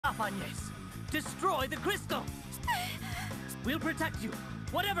Agnes. Destroy the crystal. We'll protect you,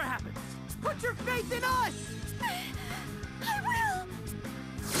 whatever happens. Put your faith in us! I will!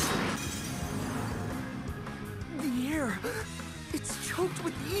 The air, it's choked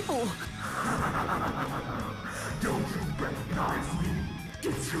with evil. Don't you recognize me?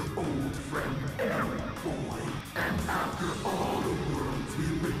 It's your old friend, Eric Boy. And after all the worlds we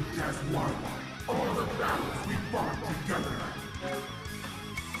lived as one, all the battles we fought together.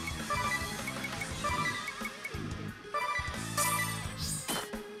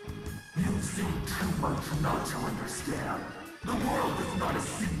 You've seen too much not to understand. The world is not a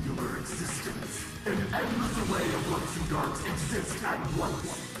singular existence. An endless array of lights and darks exist at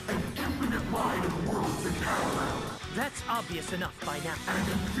once. An infinite line of worlds in parallel. That's obvious enough by now. And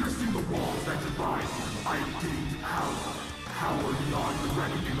in piercing the walls that divide them, I gained power. Power beyond the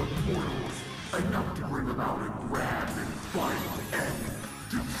reckoning of mortals. Enough to bring about a grand and final end.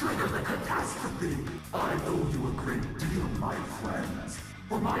 To trigger the catastrophe. I owe you a great deal, my friends.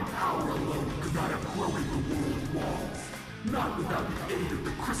 For my power alone could not have broken the world walls. Not without the aid of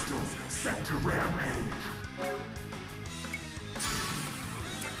the crystals set to rampage.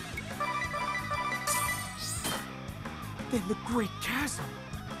 Then the Great Chasm.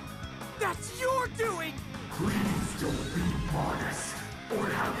 That's your doing! Please don't be modest. Or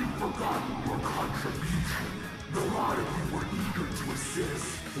have you forgotten your contribution? The lot of you were eager to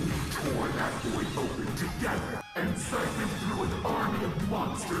assist. We tore that void open together and siphoned through an army of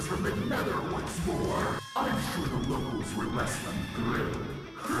monsters from the nether once more. I'm sure the locals were less than thrilled.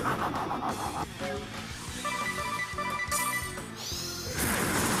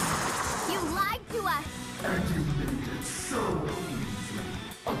 You lied to us! And you made it so easy.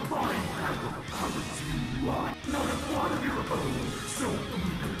 A fine pack of puppets you rot. Not a thought of your own, so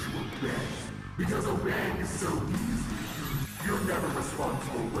eager to obey. Because obeying is so easy. You're never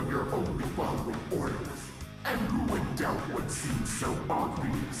responsible when you're only following orders. And who would doubt what seems so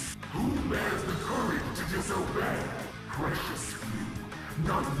obvious? Who bears the courage to disobey? Precious few.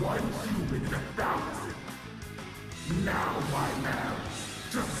 Not one human in 1,000. Now, my lambs,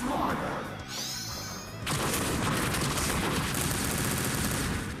 to slaughter!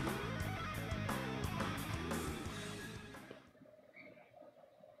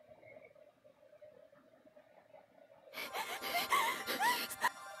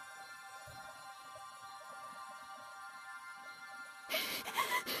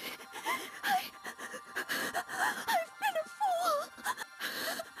 I've been a fool!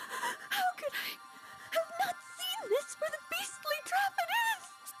 How could I have not seen this for the beastly trap it is?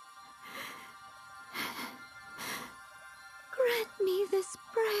 Grant me this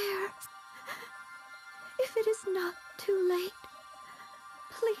prayer. If it is not too late,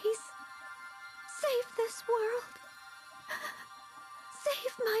 please save this world.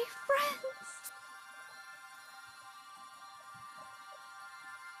 Save my friends.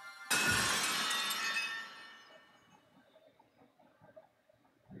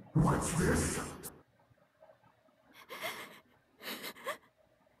 What's this?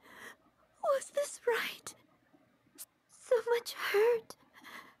 Was this right? So much hurt,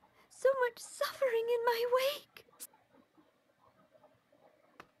 so much suffering in my wake.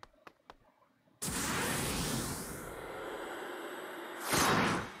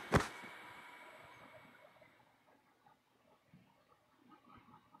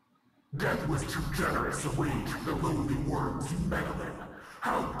 Death was too generous a wage for the lowly worms you meddling.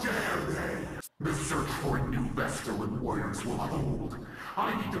 How dare they? The search for a new Vestal and warriors will hold.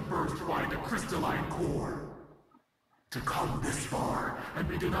 I need to first find a crystalline core. To come this far and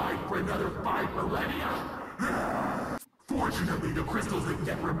be denied for another 5 millennia? Fortunately, the crystals that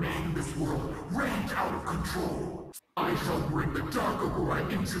yet remain in this world range out of control. I shall bring the Dark Aurora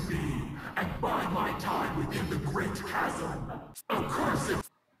into being and bide my time within the Great Chasm. Accursed!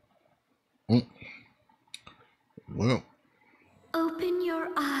 Well. Open your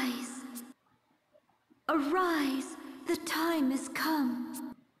eyes. Arise, the time is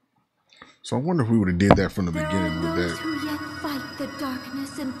come. So I wonder if we would have did that from the There beginning are with those that. who yet fight the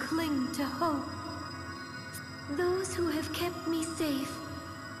darkness and cling to hope. Those who have kept me safe,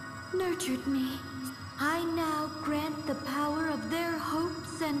 nurtured me. I now grant the power of their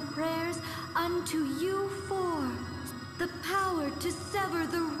hopes and prayers unto you four. The power to sever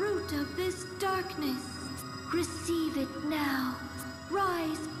the root of this darkness. Receive it now.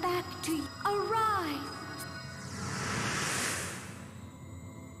 Rise back to you. Arise!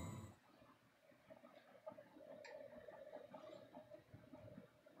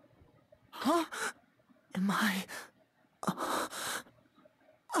 Huh? Am I...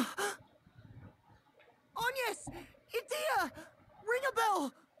 Agnes! It's here! Ring a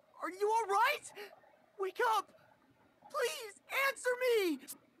bell! you all right? Wake up! Please, answer me!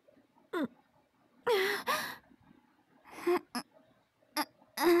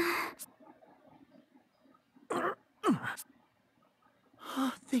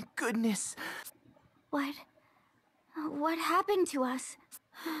 Oh, thank goodness. What happened to us?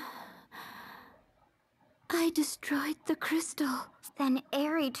 I destroyed the crystal. Then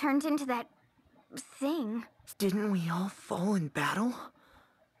Eri turned into that thing. Didn't we all fall in battle?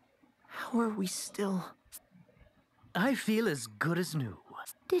 How are we still... I feel as good as new.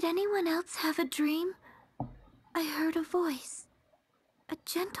 Did anyone else have a dream? I heard a voice. A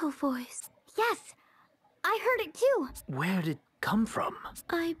gentle voice. Yes, I heard it too. Where'd it come from?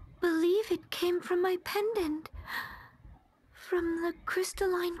 I believe it came from my pendant. From the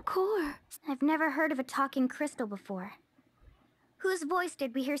crystalline core. I've never heard of a talking crystal before. Whose voice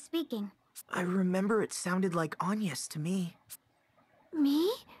did we hear speaking? I remember it sounded like Anya's to me.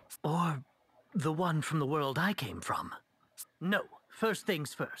 Me? Or the one from the world I came from? No, first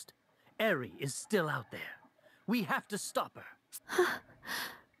things first. Eri is still out there. We have to stop her.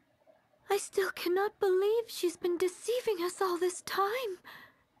 I still cannot believe she's been deceiving us all this time.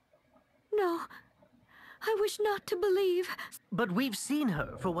 No, I wish not to believe. But we've seen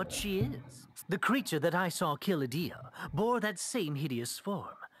her for what she is. The creature that I saw kill Adia bore that same hideous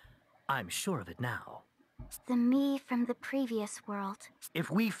form. I'm sure of it now. The me from the previous world. If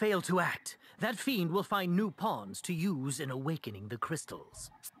we fail to act, that fiend will find new pawns to use in awakening the crystals.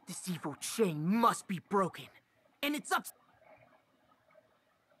 This evil chain must be broken. And it's up...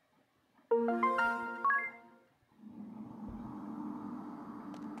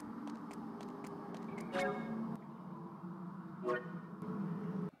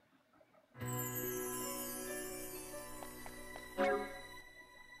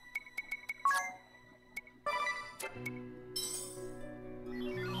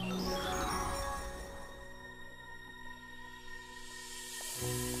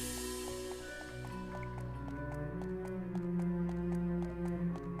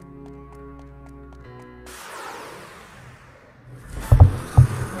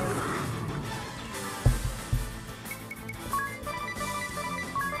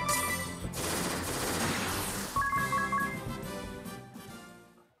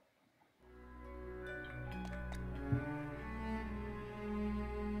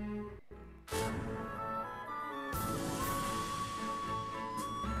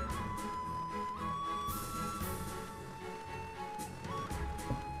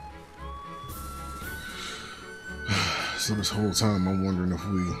 So this whole time I'm wondering if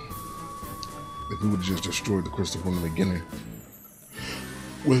we would have just destroyed the crystal from the beginning,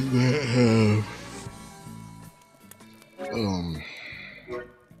 would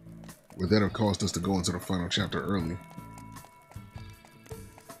that have caused us to go into the final chapter early?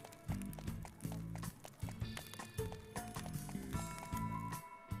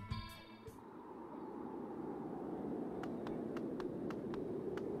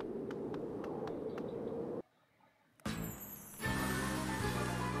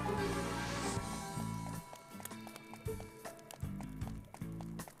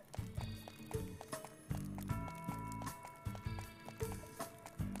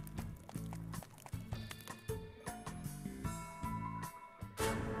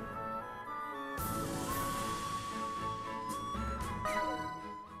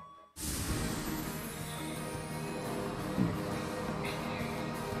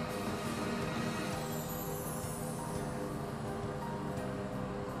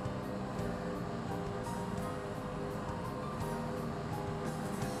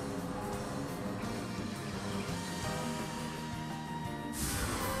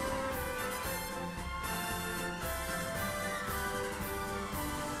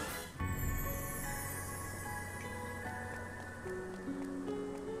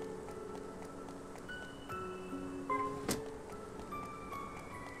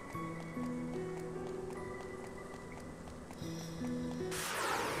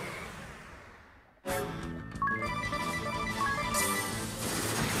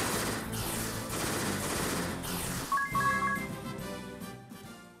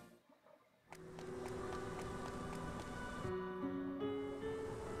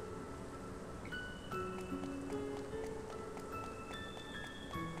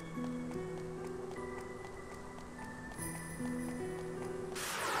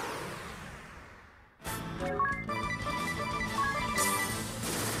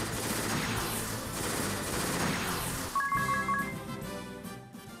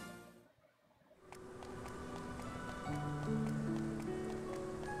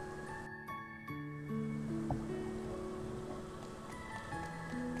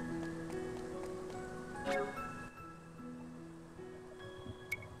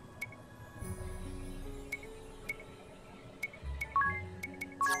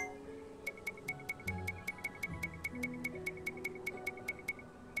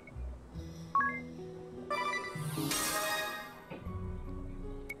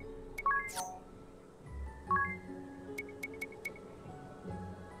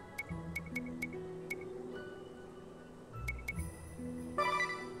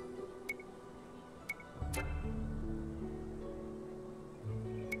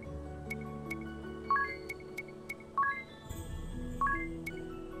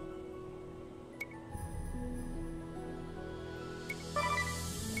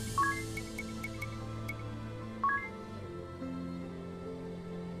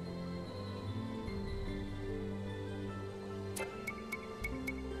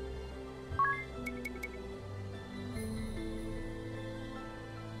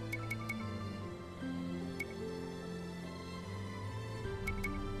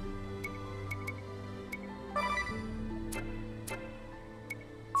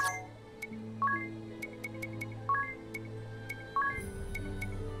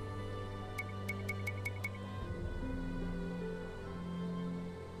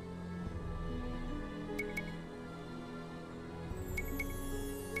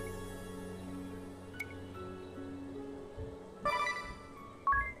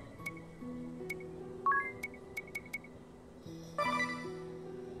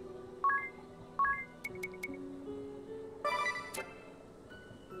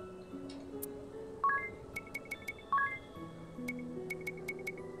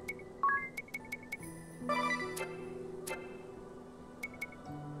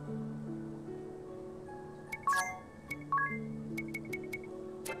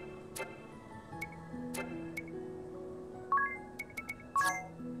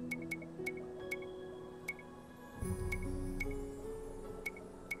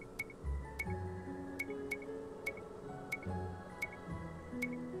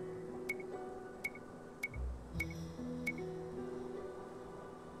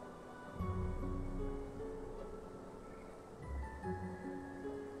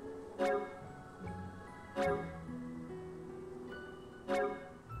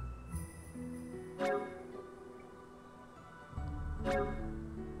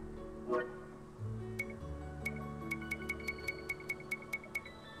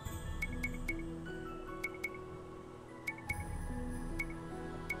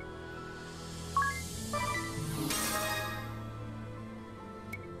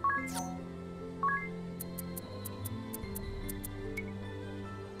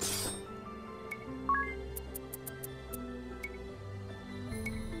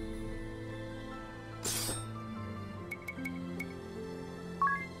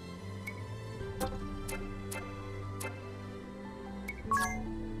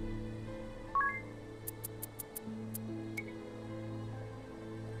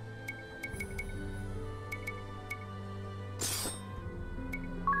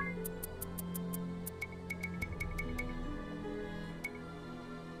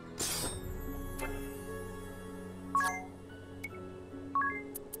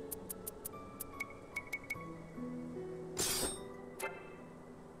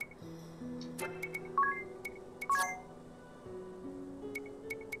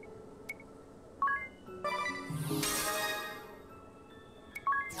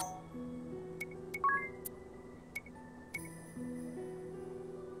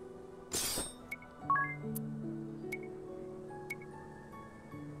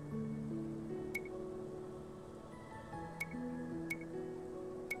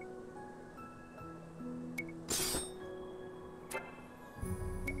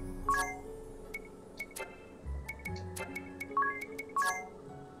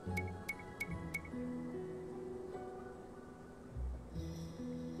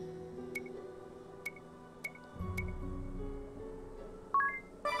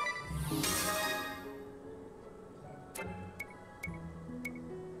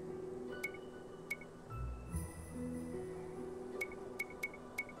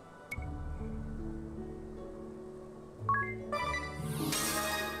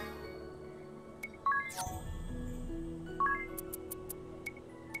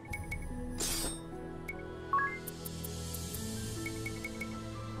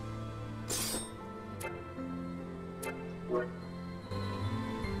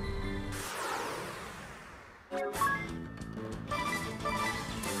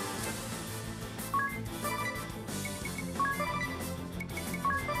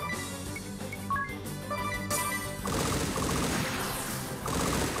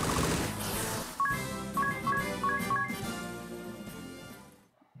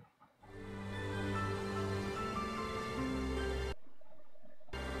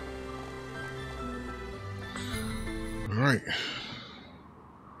 right.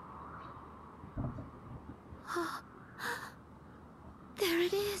 There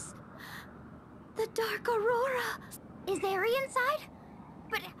it is. The Dark Aurora. Is Eri inside?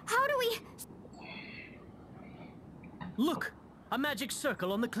 But how do we... Look! A magic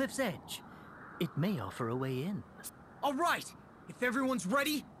circle on the cliff's edge. It may offer a way in. All right, if everyone's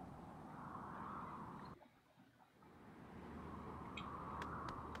ready.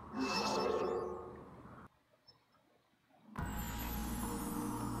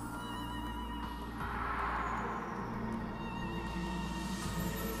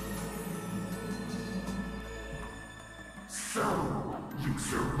 So, you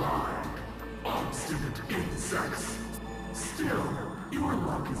survived, obstinate insects. Still, your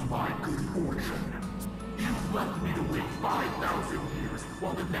luck is my good fortune. You've left me to wait 5,000 years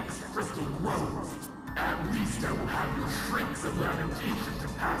while the next crystal grows. At least I will have your shrinks of lamentation to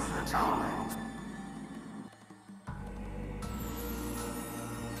pass the time.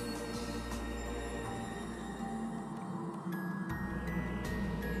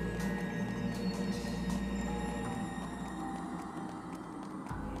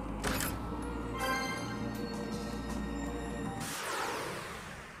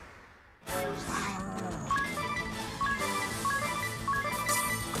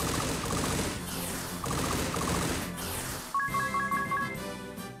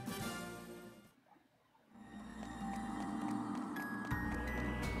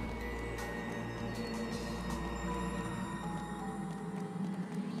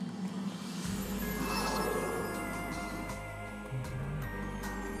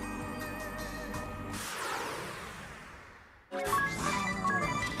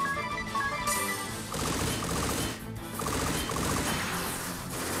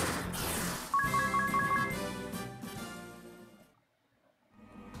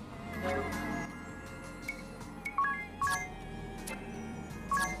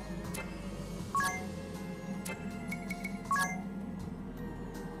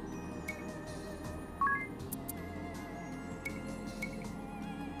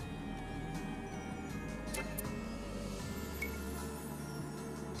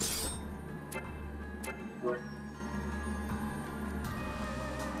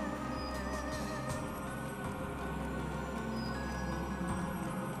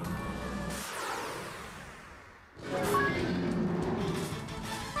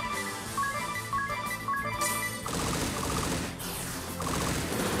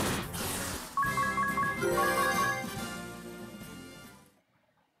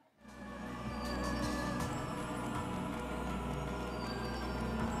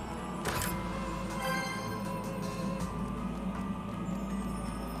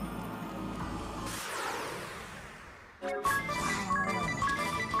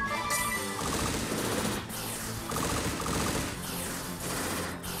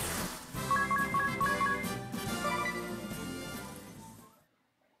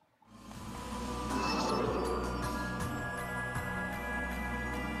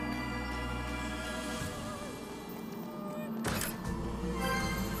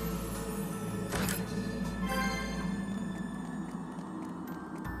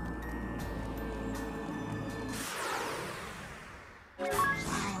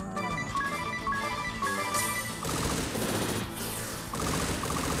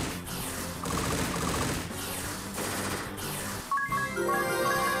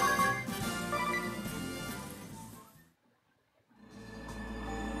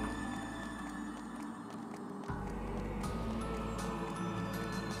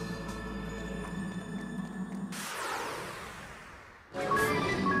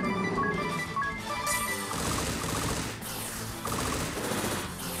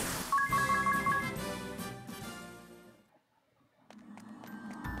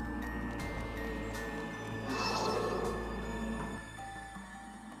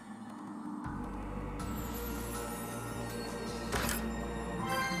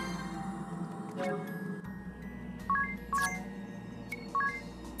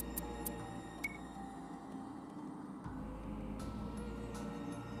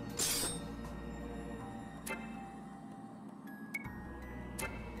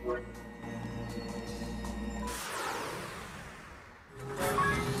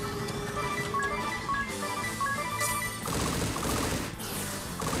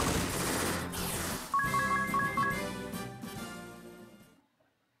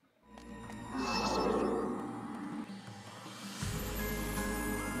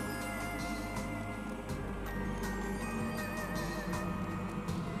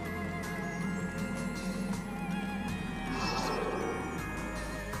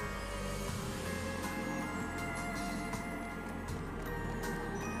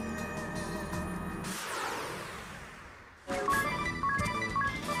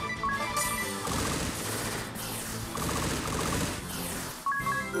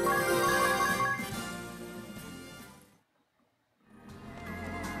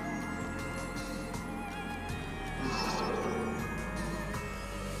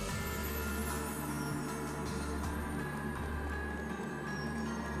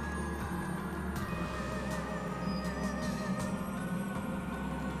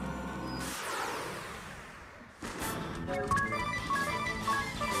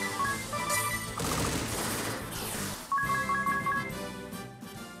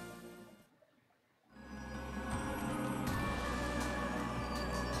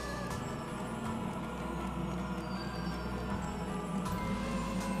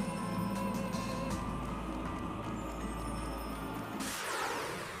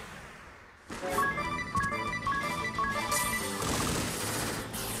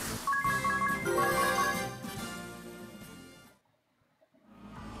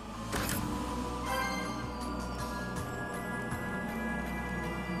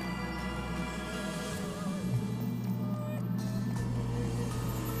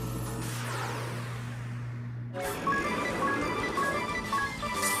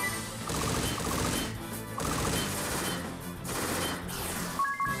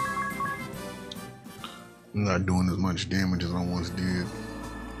 Not doing as much damage as I once did.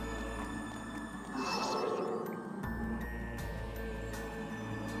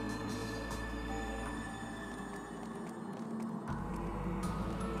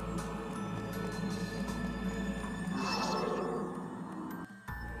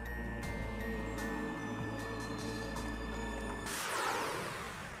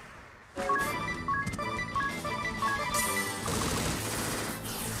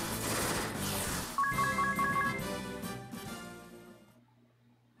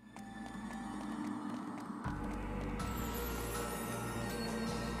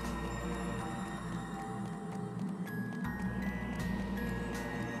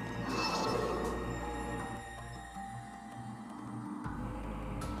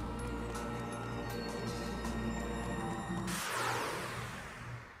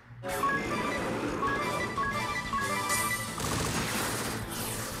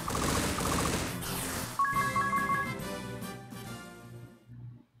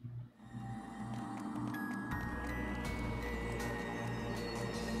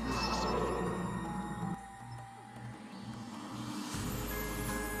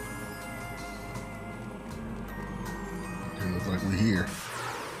 Looks like we're here.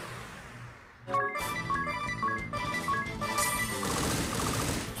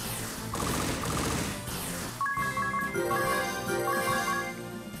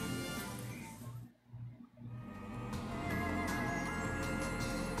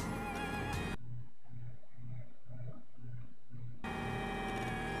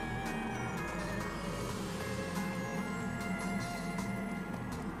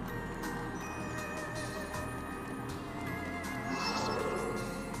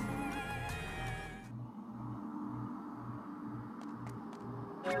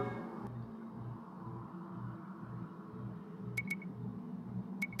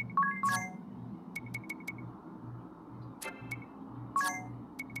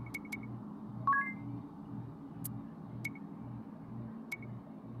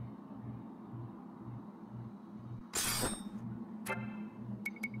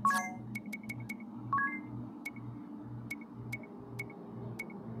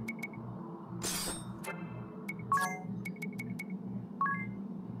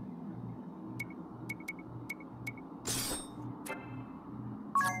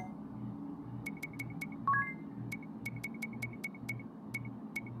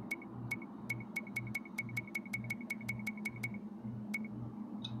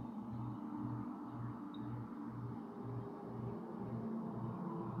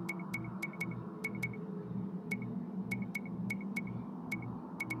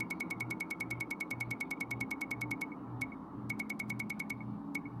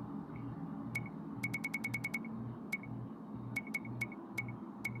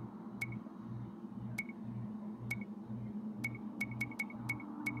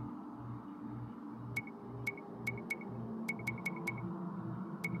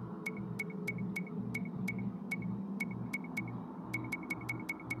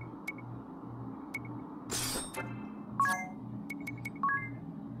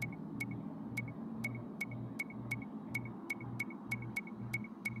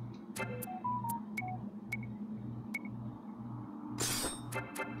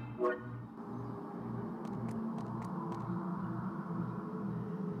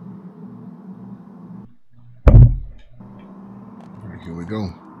 Here we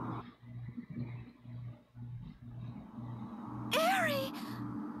go. Airy!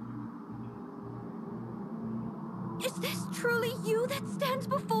 Is this truly you that stands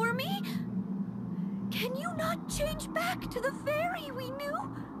before me? Can you not change back to the fairy we knew?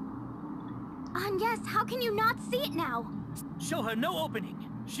 Yes, how can you not see it now? Show her no opening.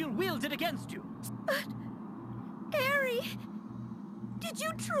 She'll wield it against you. But, Airy, did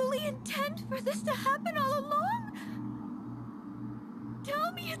you truly intend for this to happen all along?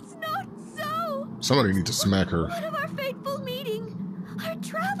 Tell me it's not so. Somebody need to smack her. What of our fateful meeting? Our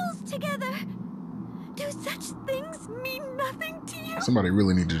travels together? Do such things mean nothing to you? Somebody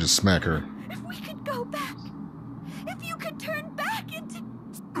really need to just smack her. If we could go back, if you could turn back into...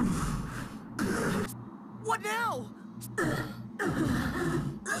 What now?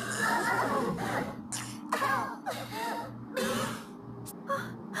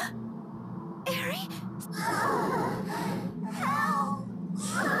 Airy?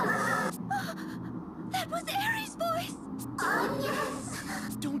 That was Airy's voice!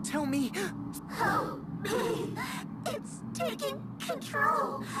 Yes! Don't tell me! Help me! It's taking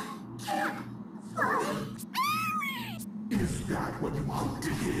control! Can't fight! Airy! Is that what you hope to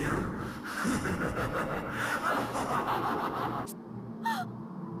hear?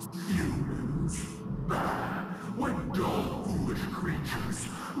 Humans, Bah! When dull, foolish creatures,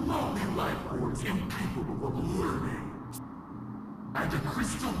 lowly life forms incapable of learning. And a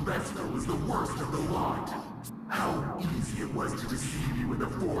crystal vessel is the worst of the lot. How easy it was to deceive you in the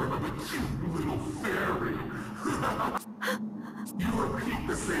form of a cute little fairy. You repeat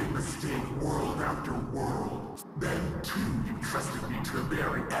the same mistake world after world. Then, too, you trusted me to the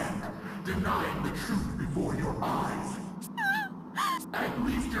very end, denying the truth before your eyes. At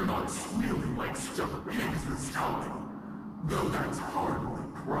least you're not squealing like stuck pigs this time. Though that's hardly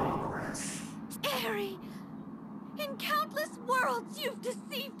progress. Airy! In countless worlds you've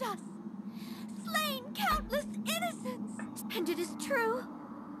deceived us! Slain countless innocents! And it is true.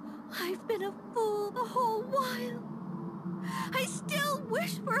 I've been a fool the whole while. I still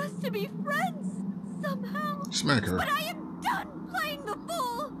wish for us to be friends, somehow. Smack her. But I am done playing the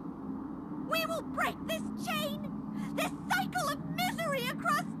fool! We will break this chain! This cycle of misery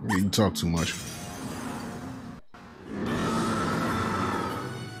across... Yeah, you talk too much.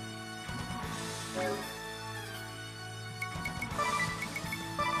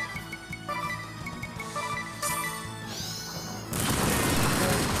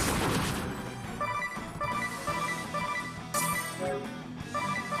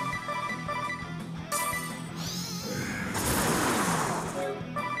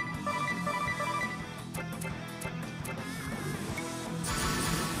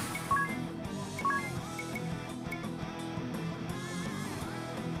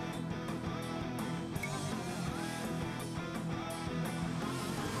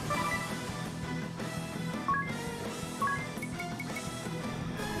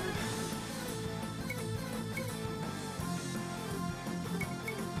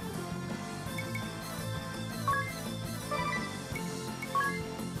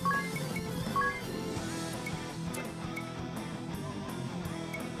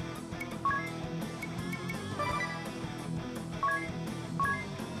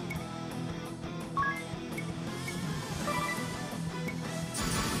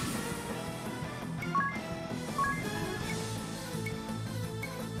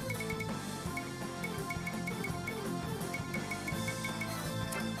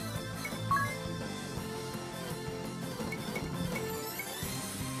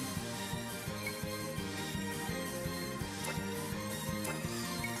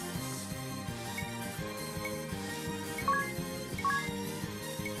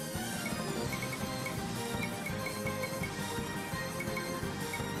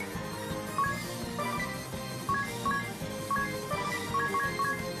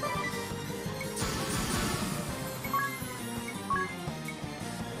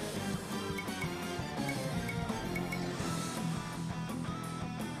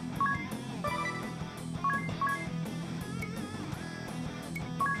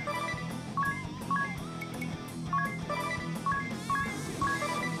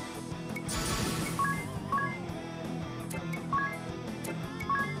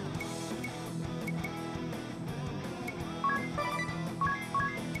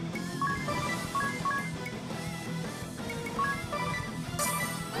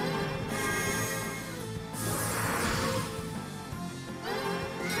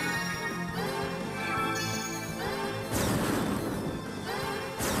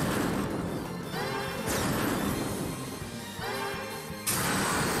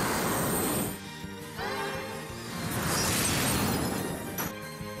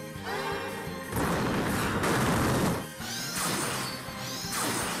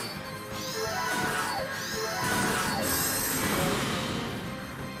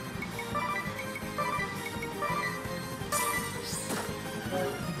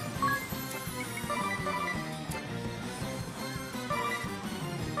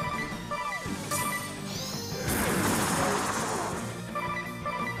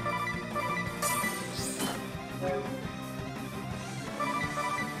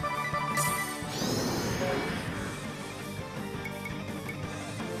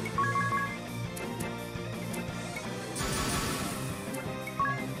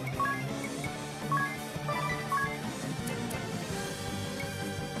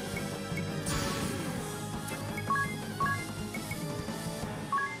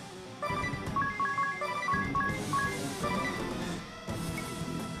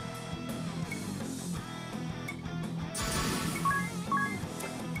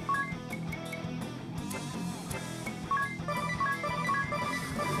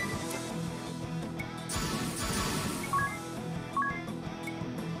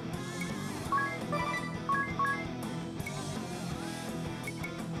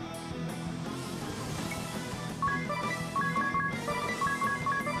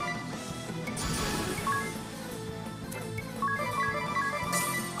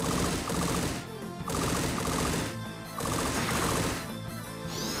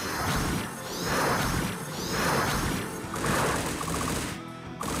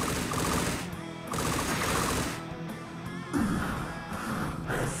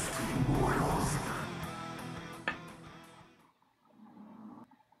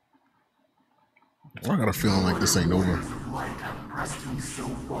 I got a feeling like this ain't over. Warriors of light have pressed me so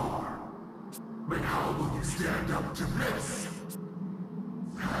far. But how will you stand up to this?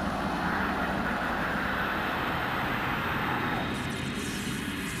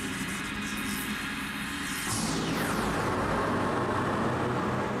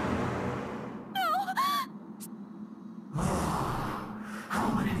 How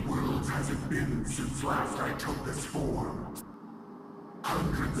many worlds has it been since last I took this form?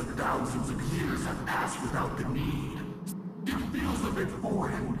 Hundreds of thousands of years have passed without the need. It feels a bit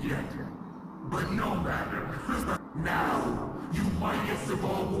foreign yet, but no matter. Now, you mightiest of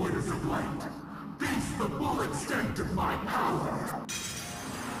all warriors of light, face the full extent of my power.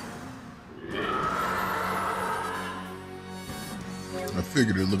 I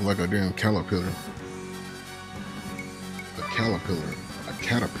figured it looked like a damn caterpillar. A caterpillar. A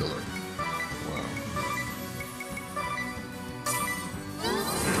caterpillar. Wow.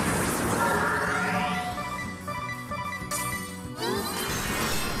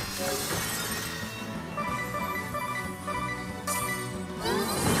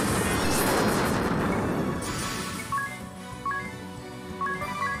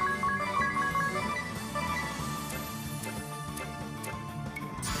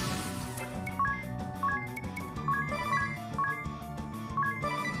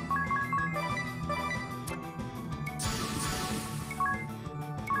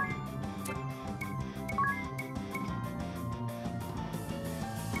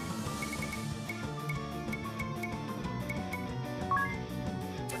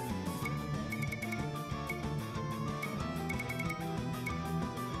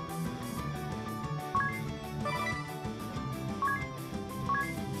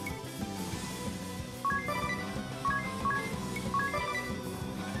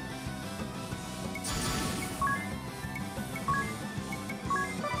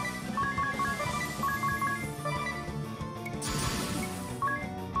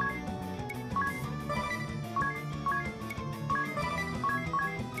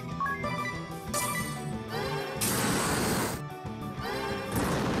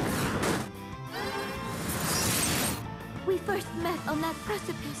 We first met on that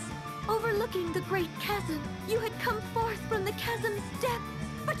precipice, overlooking the great chasm. You had come forth from the chasm's depth,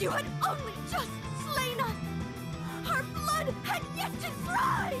 but you had only just slain us. Our blood had yet to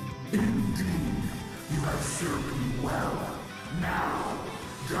dry. Indeed, you have served me well. Now,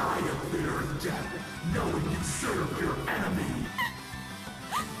 die a bitter death, knowing you served your enemy.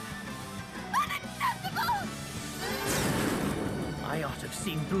 Unacceptable! I ought to have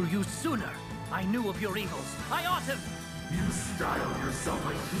seen through you sooner. I knew of your evils. I ought to have... You style yourself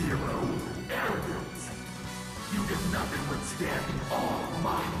a hero. Arrogance. You did nothing but stand in awe of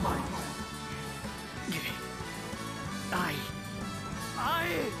my might.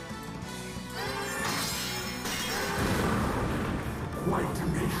 Quite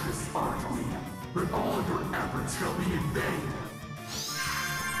tenacious, aren't we? But all your efforts shall be in vain.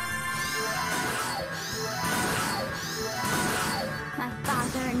 My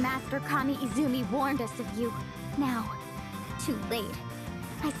father and Master Kami Izumi warned us of you. Now, too late.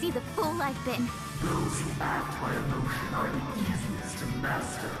 I see the fool I've been. Those who act by emotion are the easiest to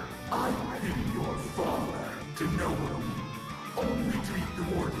master. I pity your father, to know him, only to be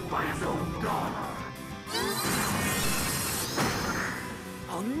thwarted by his own daughter.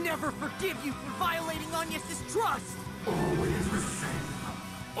 I'll never forgive you for violating Agnes' trust! Always the same.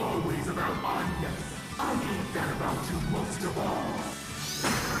 Always about Agnes. I hate that about you most of all.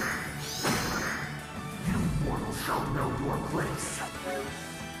 You mortals shall know your place.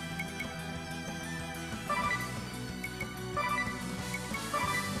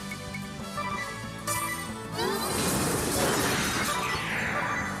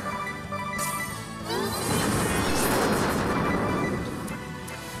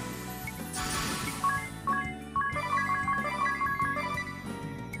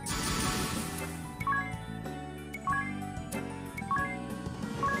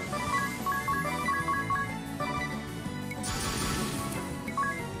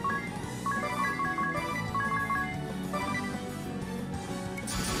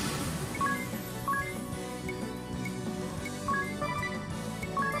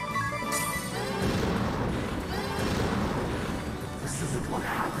 What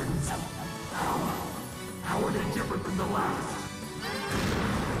happens? How are they different from the last?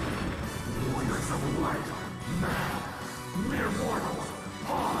 Warriors of light, man, mere mortals,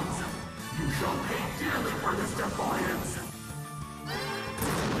 pawns, you shall pay dearly for this defiance!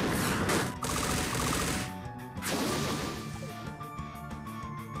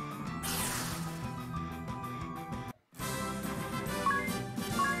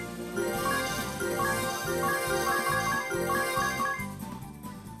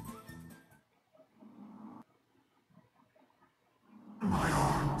 My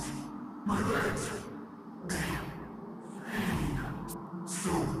arms, my legs, they fade.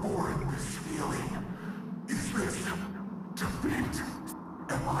 So foreign this feeling. Is this defeat?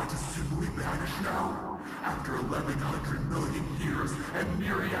 Am I to simply vanish now? After 1,100 million years and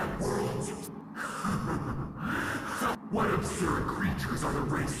myriad worlds? What absurd creatures are the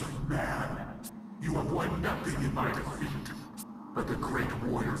race of man? You have won nothing in my defeat. But the great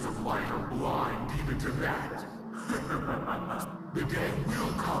warriors of light are blind even to that. The day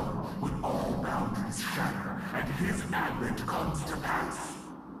will come when all boundaries shatter and his advent comes to pass.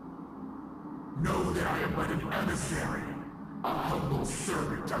 Know that I am but an emissary, a humble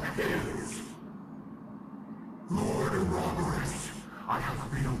servant of his. Lord Ouroboros, I have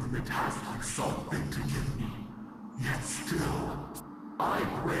failed the task you saw fit to give me. Yet still, I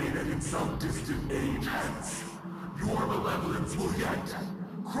pray that in some distant age hence, your malevolence will yet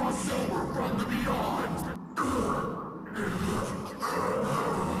cross over from the beyond.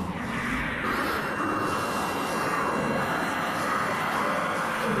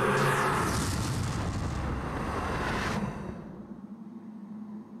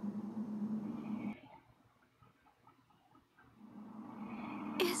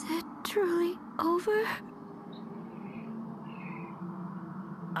 Is it truly over?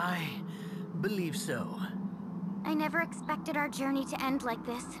 I believe so. I never expected our journey to end like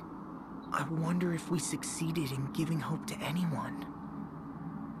this. I wonder if we succeeded in giving hope to anyone.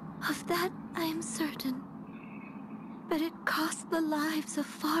 Of that I am certain. But it cost the lives of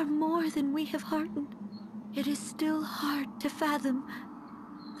far more than we have heartened. It is still hard to fathom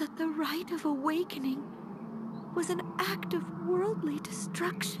that the rite of awakening was an act of worldly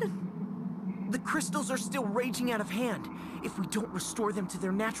destruction. The crystals are still raging out of hand. If we don't restore them to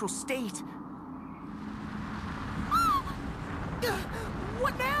their natural state...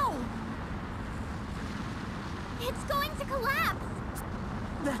 What now? It's going to collapse!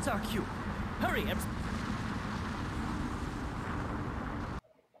 That's our cue. Hurry,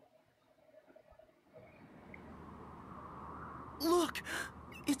 Look!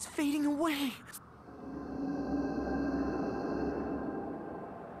 It's fading away!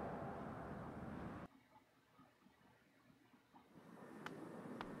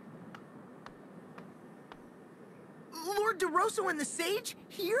 Lord DeRosso and the Sage?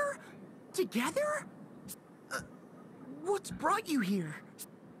 Here? Together? What's brought you here?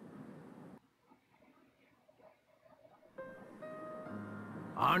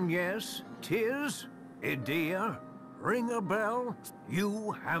 Agnes, Tiz, Idea, ring a bell?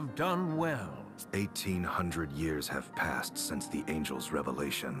 You have done well. 1,800 years have passed since the angel's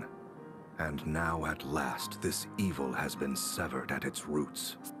revelation. And now at last this evil has been severed at its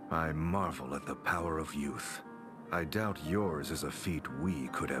roots. I marvel at the power of youth. I doubt yours is a feat we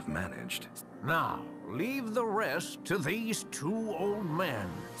could have managed. Now, leave the rest to these two old men.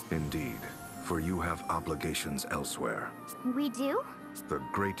 Indeed, for you have obligations elsewhere. We do? The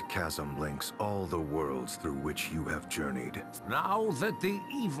great chasm links all the worlds through which you have journeyed. Now that the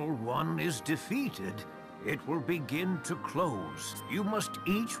evil one is defeated, it will begin to close. You must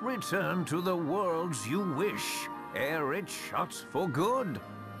each return to the worlds you wish, ere it shuts for good.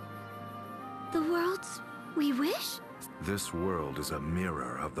 The worlds we wish? This world is a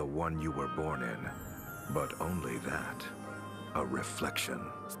mirror of the one you were born in. But only that. A reflection.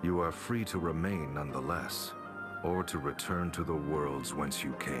 You are free to remain nonetheless, or to return to the worlds whence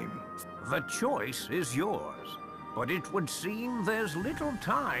you came. The choice is yours, but it would seem there's little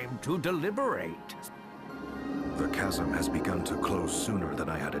time to deliberate. The chasm has begun to close sooner than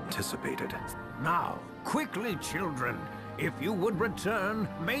I had anticipated. Now, quickly, children. If you would return,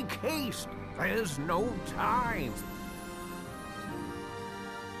 make haste. There's no time.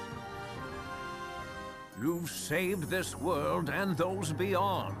 You've saved this world and those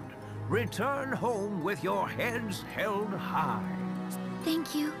beyond. Return home with your heads held high.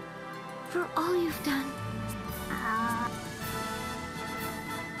 Thank you for all you've done.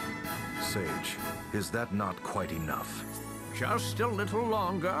 Sage, is that not quite enough? Just a little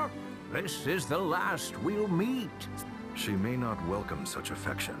longer. This is the last we'll meet. She may not welcome such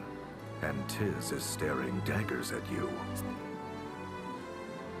affection, and Tiz is staring daggers at you.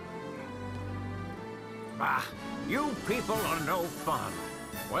 Ah, you people are no fun.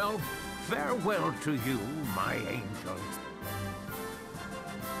 Well, farewell to you, my angel.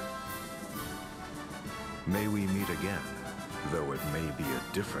 May we meet again, though it may be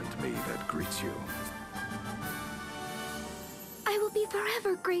a different me that greets you. I will be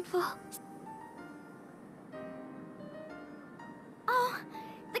forever grateful. Oh,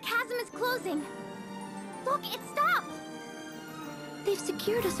 the chasm is closing. Look, it stopped. They've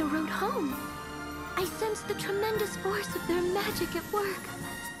secured us a road home. I sense the tremendous force of their magic at work.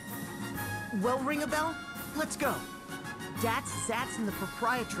 Well, ring a bell? Let's go. Dats, Zats, and the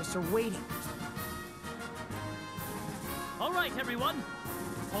proprietress are waiting. All right, everyone.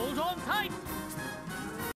 Hold on tight.